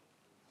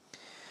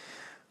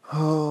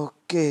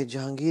 Okay,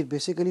 Jahangir,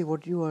 basically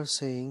what you are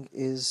saying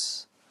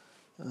is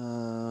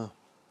uh,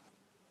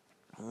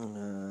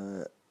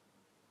 uh,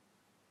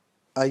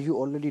 are you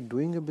already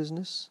doing a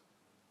business?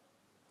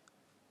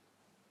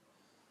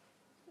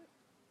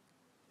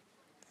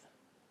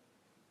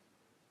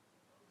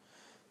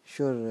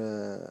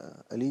 Sure,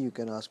 Ali, you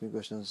can ask me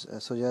questions.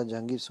 So yeah,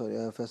 Jahangir, sorry,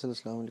 Faisal,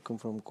 Assalamu alaikum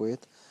from Kuwait.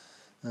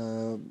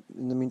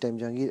 In the meantime,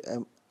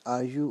 Jahangir,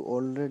 are you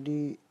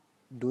already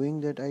doing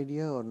that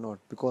idea or not?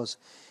 Because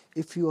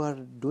if you are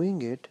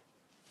doing it,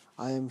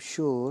 I am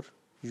sure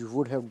you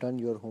would have done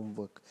your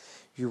homework.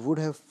 You would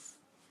have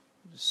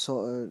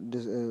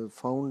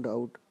found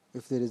out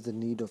if there is the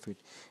need of it.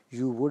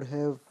 You would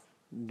have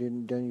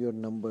done your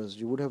numbers.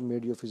 You would have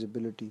made your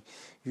feasibility.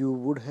 You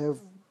would have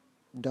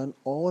done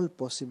all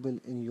possible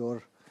in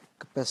your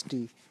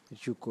capacity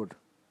that you could.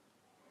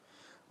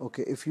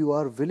 Okay, if you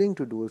are willing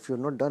to do, if you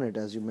have not done it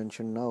as you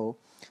mentioned now,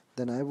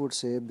 then I would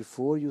say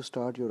before you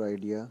start your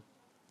idea,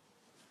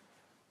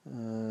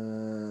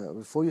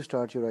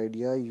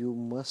 you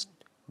must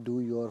do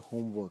your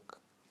homework.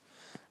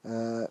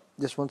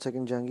 Just one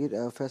second, Jahangir.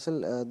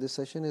 Faisal, this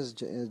session is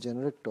a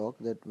generic talk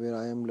that where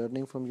I am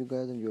learning from you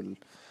guys, and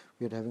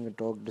we are having a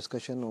talk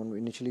discussion on.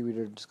 Initially, we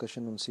did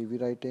discussion on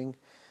CV writing.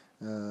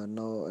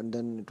 Now and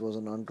then it was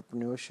on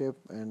entrepreneurship,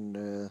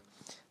 and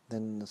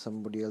then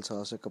somebody else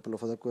asked a couple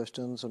of other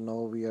questions. So now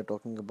we are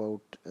talking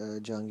about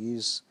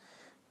Jahangir's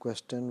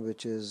question,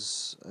 which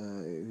is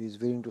he's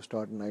willing to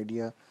start an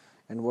idea,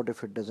 and what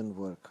if it doesn't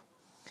work?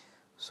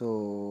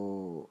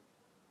 So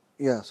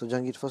yeah, so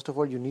Jahangir, first of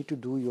all, you need to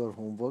do your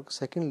homework.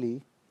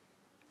 Secondly,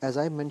 as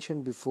I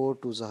mentioned before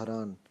to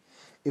Zahran,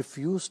 if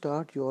you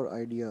start your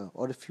idea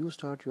or if you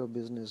start your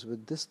business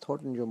with this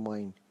thought in your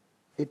mind,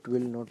 it will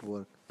not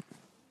work.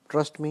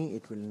 Trust me,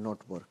 it will not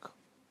work.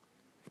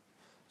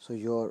 So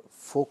your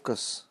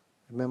focus,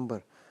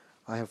 remember,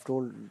 I have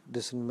told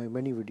this in my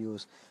many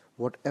videos,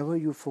 whatever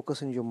you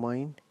focus in your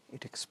mind,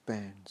 it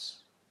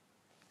expands.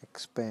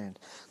 Expand.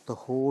 The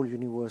whole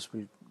universe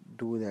will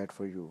do that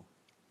for you.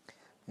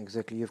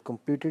 Exactly. You have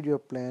completed your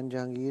plan,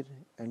 Jahangir,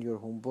 and your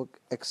homework.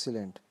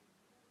 Excellent.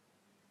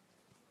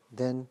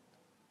 Then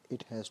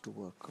it has to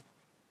work.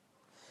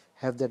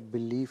 Have that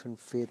belief and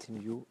faith in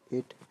you.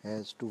 It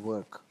has to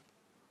work.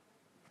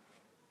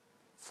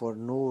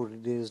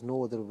 There is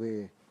no other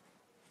way.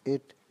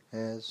 It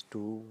has to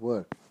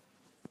work.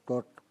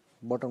 Dot,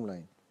 bottom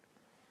line.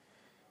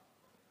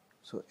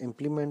 So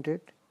implement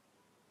it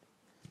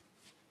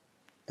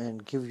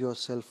and give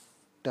yourself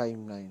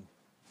timeline.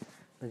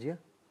 Najia,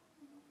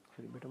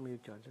 sorry, बेटा मुझे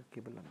charger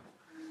cable लाना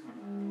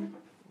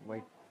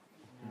white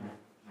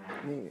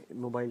नहीं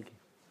mobile की.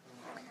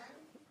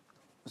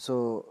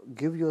 So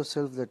give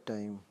yourself that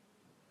time.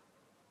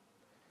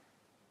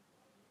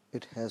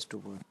 It has to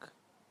work.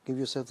 Give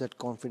yourself that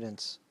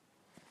confidence.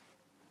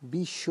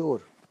 Be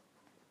sure.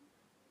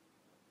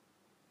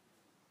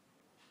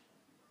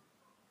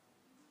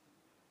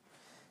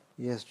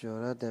 Yes,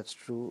 Jora, that's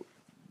true.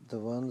 The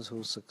ones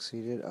who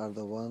succeeded are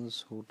the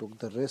ones who took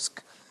the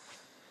risk.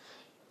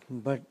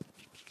 But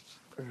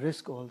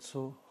risk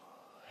also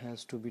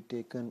has to be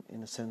taken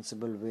in a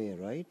sensible way,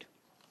 right?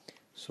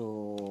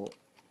 So,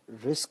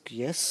 risk,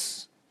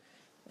 yes,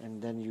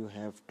 and then you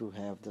have to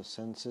have the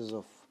senses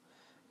of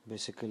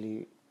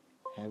basically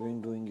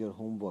doing your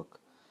homework.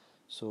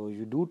 So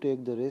you do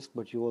take the risk,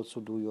 but you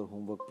also do your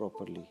homework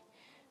properly,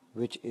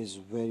 which is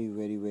very,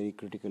 very, very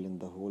critical in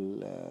the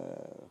whole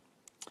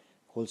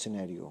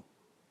scenario.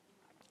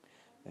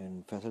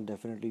 And Faisal,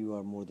 definitely you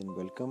are more than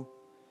welcome.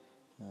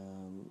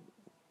 Um,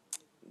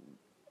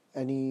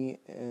 I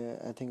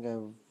think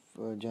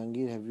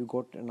Jahangir, have you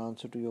got an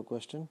answer to your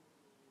question?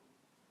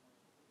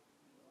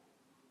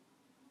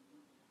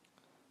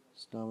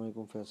 Assalamu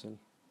alaikum, Faisal.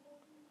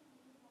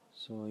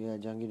 So yeah,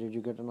 Jahangir, did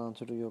you get an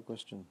answer to your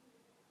question?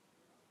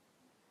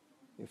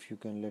 If you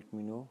can let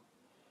me know.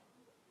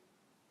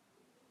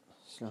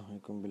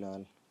 Assalamu alaikum,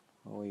 Bilal.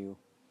 How are you?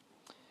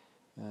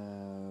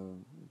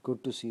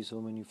 Good to see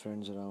so many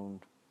friends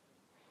around.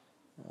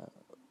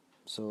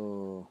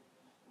 So,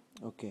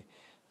 okay.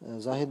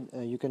 Zahid,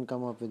 you can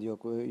come up with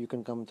you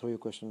can come throw your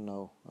question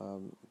now.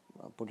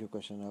 Put your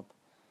question up.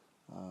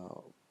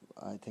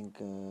 I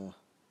think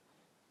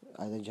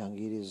either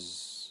Jahangir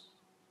is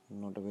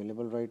not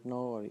available right now,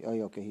 or oh,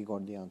 yeah, okay, he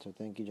got the answer.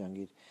 Thank you,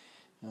 Jahangir.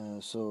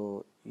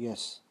 So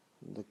yes,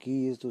 the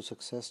key is to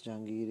success,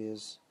 Jahangir,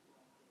 is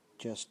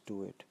just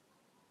do it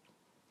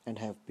and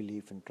have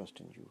belief and trust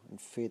in you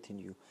and faith in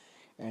you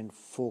and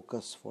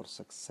focus for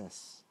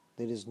success.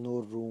 There is no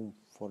room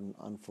for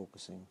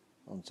unfocusing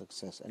on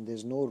success, and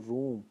there's no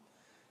room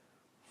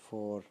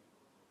for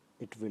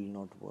it will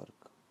not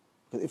work.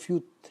 Because if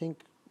you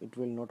think it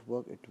will not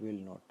work, it will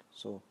not.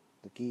 So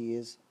the key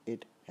is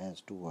it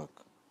has to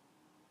work.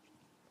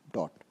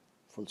 Dot.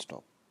 Full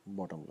stop.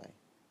 Bottom line.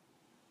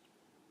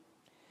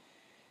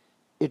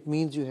 It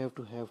means you have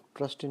to have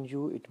trust in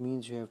you, it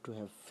means you have to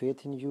have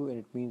faith in you, and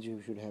it means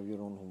you should have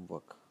your own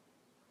homework.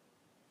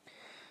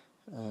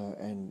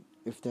 And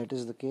if that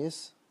is the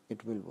case,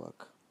 it will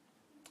work.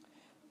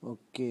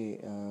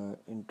 Okay,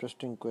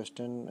 interesting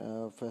question.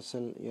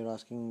 Faisal, you're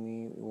asking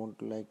me,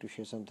 like to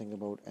share something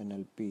about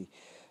NLP.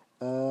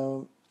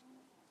 Uh,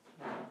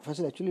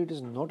 Faisal, actually, it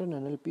is not an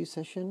NLP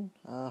session.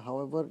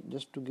 However,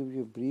 just to give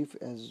you a brief,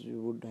 as you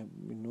would have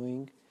been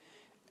knowing,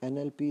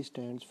 NLP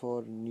stands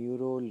for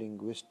Neuro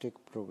Linguistic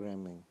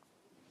Programming.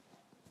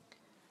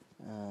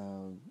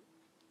 Uh,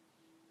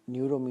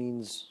 Neuro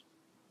means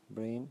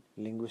brain,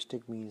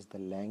 linguistic means the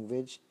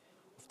language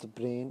of the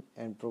brain,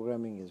 and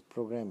programming is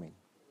programming.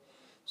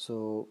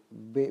 So,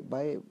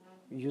 by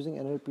using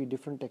NLP,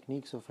 different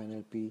techniques of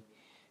NLP,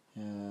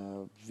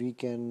 we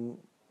can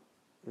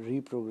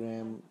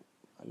reprogram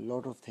a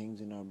lot of things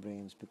in our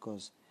brains,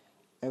 because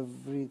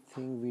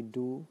everything we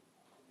do,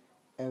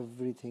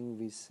 everything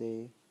we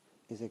say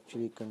is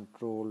actually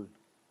controlled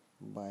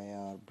by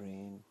our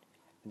brain,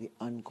 the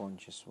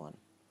unconscious one,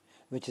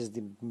 which is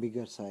the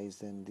bigger size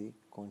than the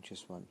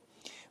conscious one,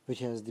 which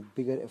has the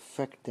bigger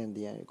effect than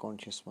the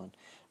conscious one.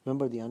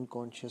 Remember, the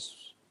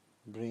unconscious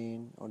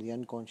brain, or the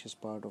unconscious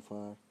part of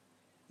our,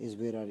 is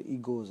where our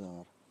egos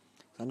are.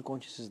 The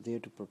unconscious is there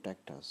to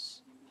protect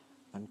us.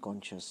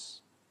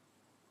 Unconscious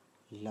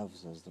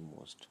loves us the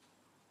most.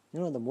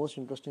 The most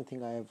interesting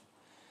thing I have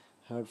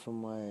heard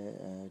from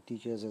my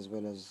teachers, as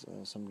well as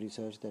some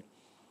research, that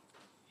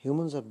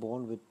humans are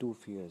born with two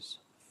fears: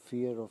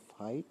 fear of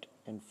height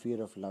and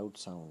fear of loud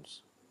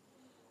sounds.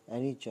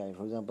 Any child,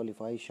 for example,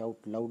 if I shout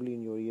loudly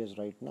in your ears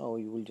right now,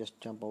 you will just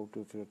jump out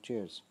of your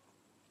chairs,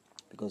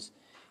 because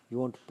you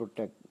want to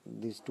protect.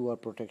 These two are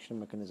protection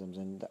mechanisms,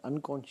 and the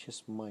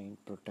unconscious mind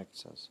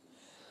protects us.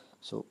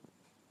 So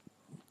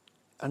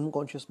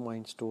unconscious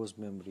mind stores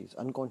memories,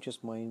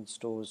 unconscious mind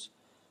stores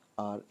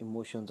our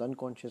emotions,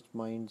 unconscious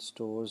mind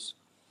stores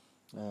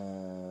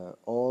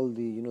all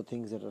the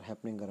things that are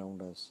happening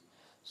around us.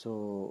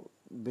 So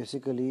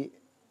basically,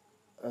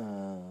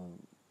 uh,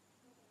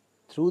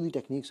 through the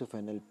techniques of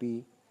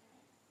NLP,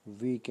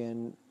 we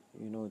can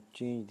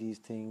change these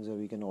things, or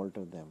we can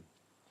alter them.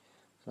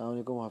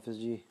 Assalamu alaikum, Hafiz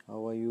ji,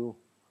 how are you?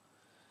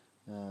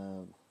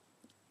 uh,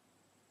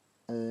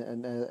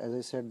 and as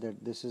I said,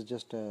 that this is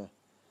just a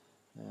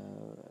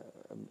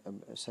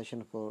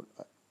session for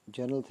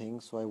general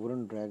things, so I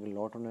wouldn't drag a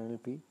lot on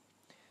NLP.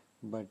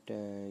 But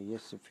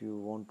yes, if you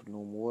want to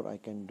know more, I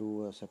can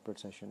do a separate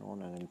session on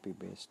NLP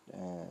based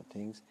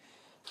things.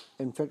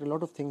 In fact, a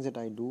lot of things that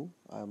I do,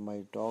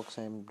 my talks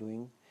I'm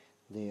doing,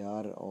 they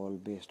are all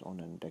based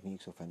on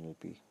techniques of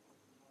NLP.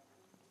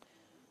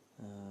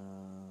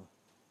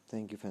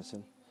 Thank you,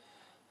 Faisal.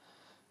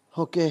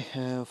 Okay,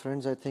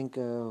 friends, I think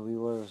we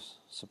were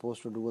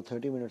supposed to do a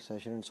 30-minute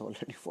session. It's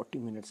already 40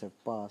 minutes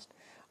have passed.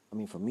 I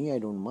mean, for me, I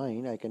don't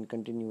mind. I can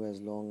continue as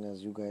long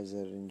as you guys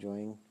are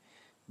enjoying.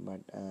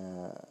 But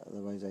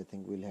otherwise, I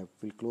think we'll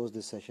close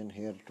this session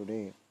here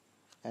today,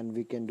 and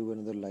we can do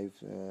another live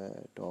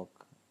talk.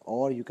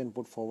 Or you can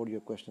put forward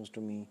your questions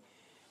to me,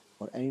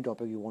 or any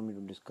topic you want me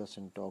to discuss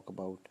and talk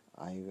about.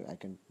 I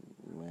can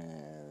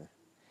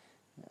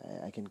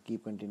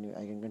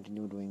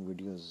continue doing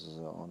videos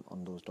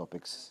on those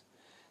topics.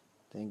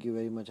 Thank you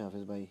very much,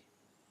 Hafiz bhai.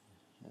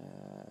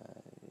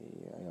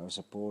 Your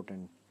support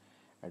and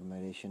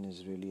admiration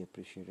is really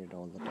appreciated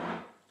all the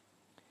time.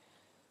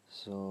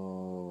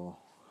 So,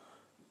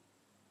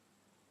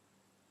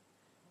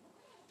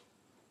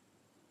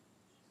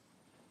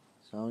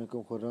 Assalamu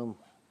alaikum, Khurram.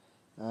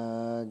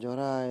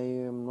 Johra,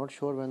 I am not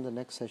sure when the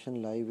next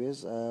session live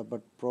is,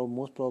 but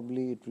most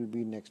probably it will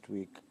be next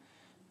week,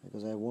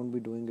 because I won't be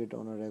doing it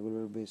on a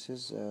regular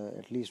basis.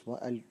 At least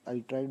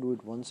I'll try to do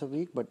it once a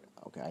week, but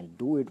okay, I'll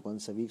do it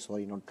once a week.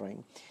 Sorry, not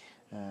trying.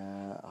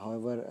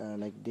 However,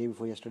 like day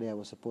before yesterday, I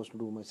was supposed to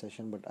do my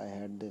session, but I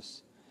had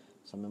this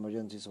some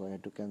emergency, so I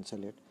had to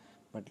cancel it.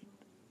 But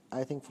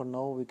I think for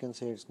now we can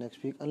say it's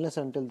next week, unless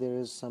until there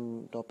is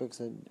some topics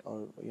that,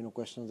 or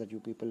questions that you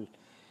people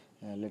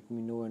let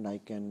me know, and I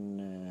can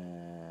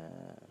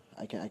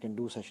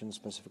do sessions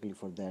specifically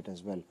for that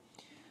as well.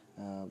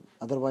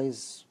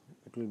 Otherwise,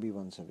 it will be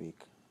once a week.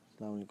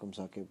 Assalamu alaikum,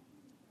 Saqib.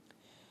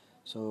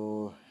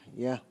 So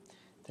yeah,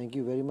 thank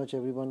you very much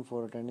everyone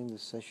for attending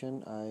this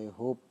session. I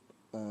hope,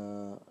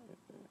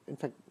 in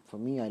fact, for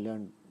me, I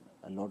learned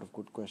a lot of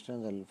good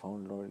questions. I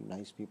found a lot of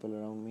nice people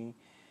around me,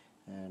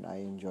 and I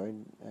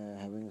enjoyed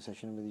having a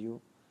session with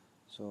you.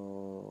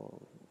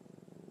 So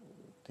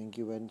thank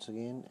you once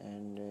again,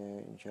 and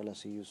inshallah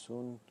see you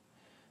soon.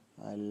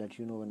 I'll let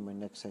you know when my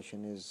next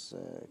session is.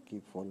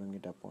 Keep following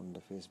it up on the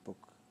Facebook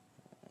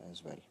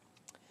as well.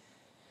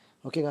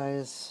 Okay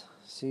guys,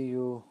 see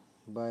you.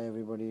 Bye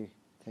everybody.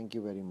 Thank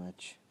you very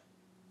much.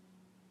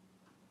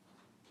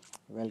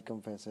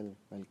 Welcome Faisal.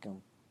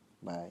 Welcome.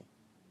 Bye.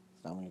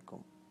 Assalamu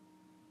alaikum.